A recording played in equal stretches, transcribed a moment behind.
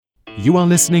You are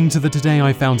listening to the Today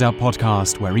I Found Out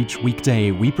podcast, where each weekday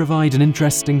we provide an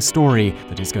interesting story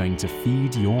that is going to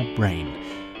feed your brain.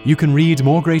 You can read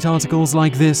more great articles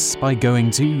like this by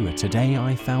going to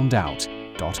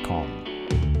todayifoundout.com.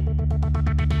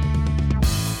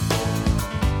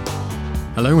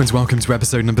 Hello and welcome to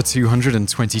episode number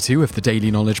 222 of the Daily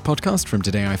Knowledge Podcast from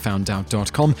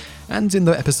todayifoundout.com. And in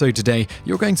the episode today,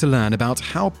 you're going to learn about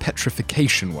how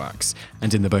petrification works.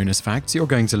 And in the bonus facts, you're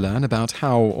going to learn about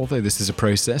how, although this is a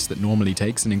process that normally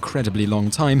takes an incredibly long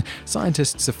time,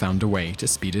 scientists have found a way to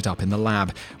speed it up in the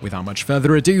lab. Without much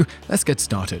further ado, let's get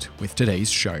started with today's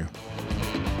show.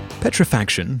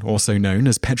 Petrifaction, also known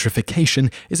as petrification,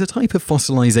 is a type of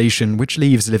fossilization which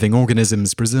leaves living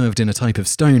organisms preserved in a type of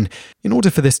stone. In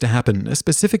order for this to happen, a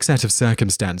specific set of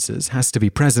circumstances has to be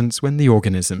present when the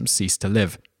organisms cease to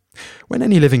live. When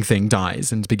any living thing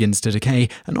dies and begins to decay,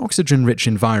 an oxygen-rich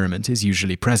environment is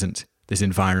usually present. This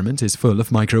environment is full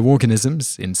of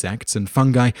microorganisms, insects, and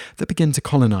fungi that begin to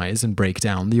colonize and break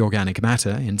down the organic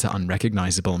matter into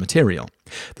unrecognizable material.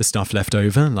 The stuff left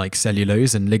over, like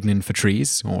cellulose and lignin for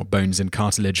trees, or bones and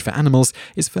cartilage for animals,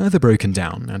 is further broken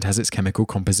down and has its chemical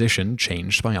composition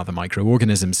changed by other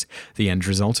microorganisms. The end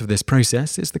result of this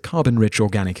process is the carbon-rich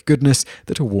organic goodness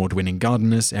that award-winning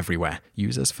gardeners everywhere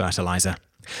use as fertilizer.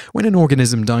 When an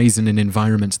organism dies in an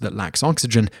environment that lacks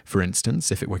oxygen, for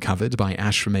instance, if it were covered by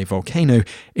ash from a volcano,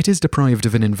 it is deprived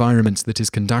of an environment that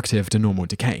is conducive to normal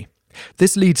decay.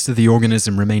 This leads to the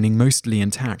organism remaining mostly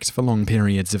intact for long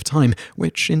periods of time,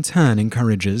 which in turn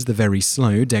encourages the very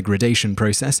slow degradation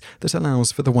process that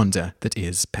allows for the wonder that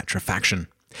is petrifaction.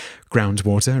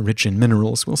 Groundwater, rich in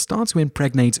minerals, will start to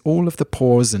impregnate all of the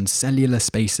pores and cellular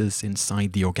spaces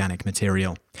inside the organic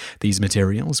material. These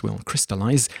materials will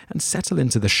crystallize and settle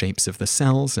into the shapes of the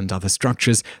cells and other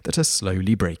structures that are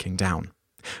slowly breaking down.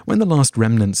 When the last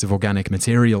remnants of organic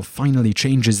material finally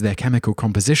changes their chemical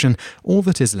composition, all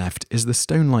that is left is the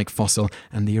stone-like fossil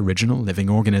and the original living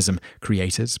organism,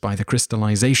 created by the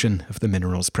crystallization of the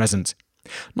minerals present.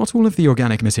 Not all of the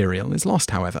organic material is lost,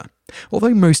 however.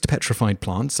 Although most petrified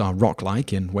plants are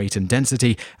rock-like in weight and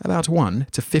density, about 1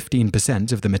 to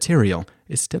 15% of the material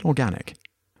is still organic.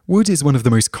 Wood is one of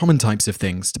the most common types of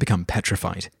things to become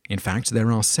petrified. In fact,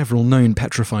 there are several known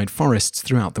petrified forests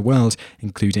throughout the world,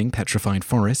 including petrified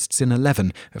forests in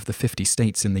 11 of the 50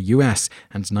 states in the US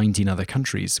and 19 other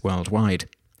countries worldwide.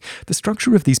 The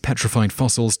structure of these petrified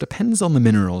fossils depends on the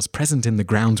minerals present in the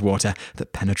groundwater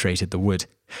that penetrated the wood.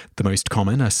 The most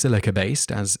common are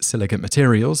silica-based, as silicate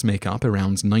materials make up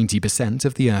around 90%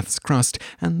 of the Earth's crust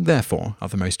and therefore are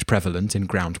the most prevalent in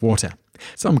groundwater.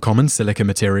 Some common silica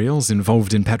materials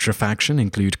involved in petrifaction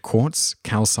include quartz,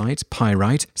 calcite,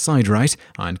 pyrite, siderite,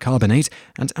 iron carbonate,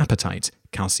 and apatite,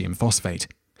 calcium phosphate.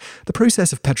 The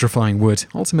process of petrifying wood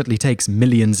ultimately takes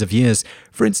millions of years.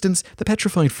 For instance, the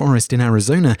petrified forest in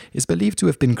Arizona is believed to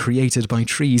have been created by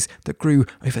trees that grew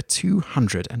over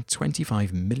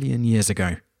 225 million years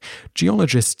ago.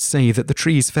 Geologists say that the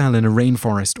trees fell in a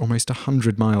rainforest almost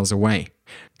 100 miles away.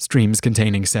 Streams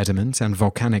containing sediment and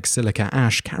volcanic silica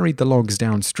ash carried the logs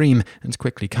downstream and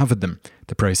quickly covered them.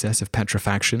 The process of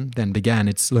petrifaction then began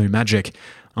its slow magic.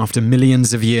 After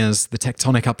millions of years, the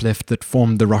tectonic uplift that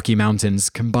formed the Rocky Mountains,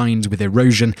 combined with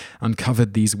erosion,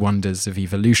 uncovered these wonders of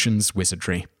evolution's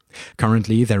wizardry.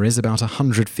 Currently, there is about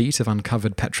 100 feet of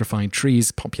uncovered petrified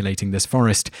trees populating this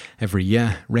forest. Every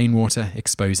year, rainwater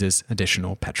exposes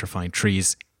additional petrified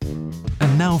trees.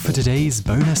 And now for today's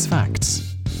bonus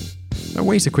facts. A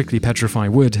way to quickly petrify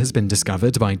wood has been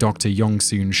discovered by Dr.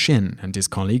 Yongsoon Shin and his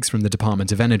colleagues from the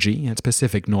Department of Energy at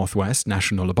Pacific Northwest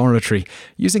National Laboratory.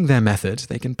 Using their method,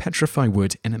 they can petrify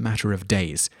wood in a matter of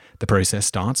days. The process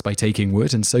starts by taking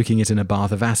wood and soaking it in a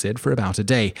bath of acid for about a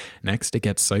day. Next, it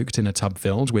gets soaked in a tub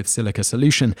filled with silica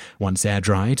solution. Once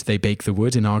air-dried, they bake the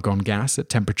wood in argon gas at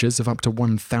temperatures of up to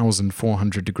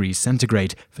 1,400 degrees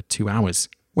centigrade for 2 hours.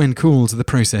 When cooled, the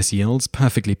process yields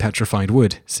perfectly petrified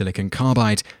wood, silicon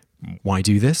carbide. Why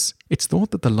do this? It's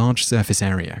thought that the large surface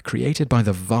area created by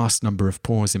the vast number of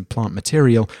pores in plant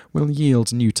material will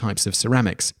yield new types of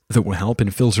ceramics that will help in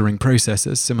filtering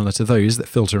processes similar to those that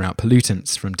filter out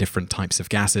pollutants from different types of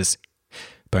gases.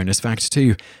 Bonus fact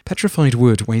 2. Petrified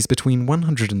wood weighs between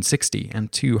 160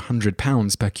 and 200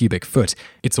 pounds per cubic foot.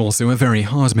 It's also a very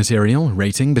hard material,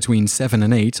 rating between 7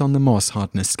 and 8 on the Mohs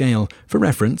hardness scale. For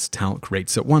reference, talc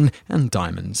rates at 1 and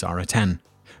diamonds are a 10.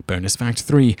 Bonus fact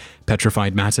 3.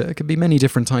 Petrified matter can be many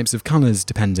different types of colors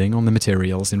depending on the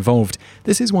materials involved.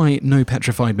 This is why no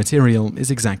petrified material is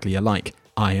exactly alike.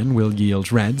 Iron will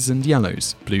yield reds and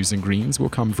yellows. Blues and greens will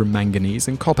come from manganese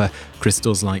and copper.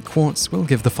 Crystals like quartz will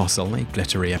give the fossil a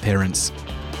glittery appearance.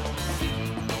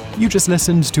 You just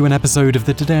listened to an episode of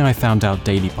the Today I Found Out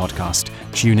Daily podcast.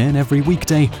 Tune in every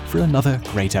weekday for another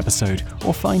great episode,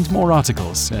 or find more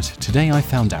articles at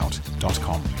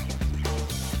todayifoundout.com.